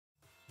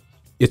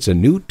It's a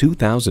new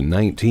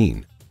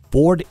 2019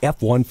 Ford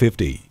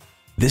F-150.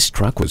 This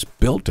truck was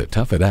built to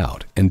tough it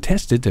out and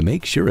tested to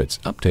make sure it's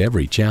up to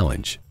every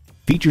challenge.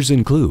 Features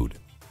include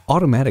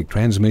automatic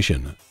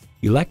transmission,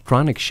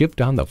 electronic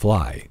shift on the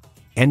fly,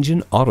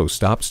 engine auto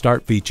stop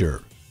start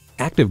feature,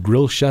 active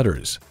grille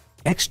shutters,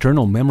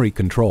 external memory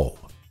control,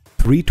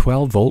 3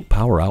 12-volt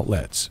power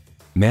outlets,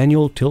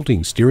 manual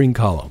tilting steering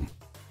column,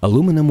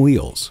 aluminum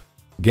wheels,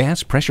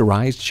 gas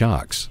pressurized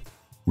shocks,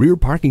 rear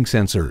parking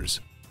sensors,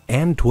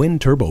 and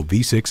twin-turbo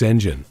V6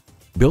 engine.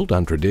 Built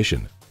on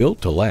tradition,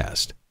 built to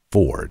last.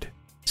 Ford.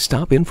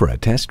 Stop in for a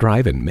test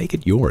drive and make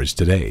it yours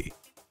today.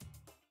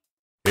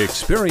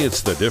 Experience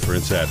the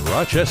difference at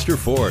Rochester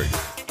Ford.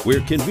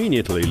 We're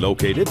conveniently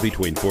located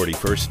between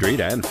 41st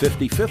Street and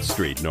 55th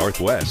Street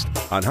Northwest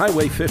on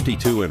Highway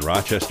 52 in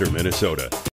Rochester, Minnesota.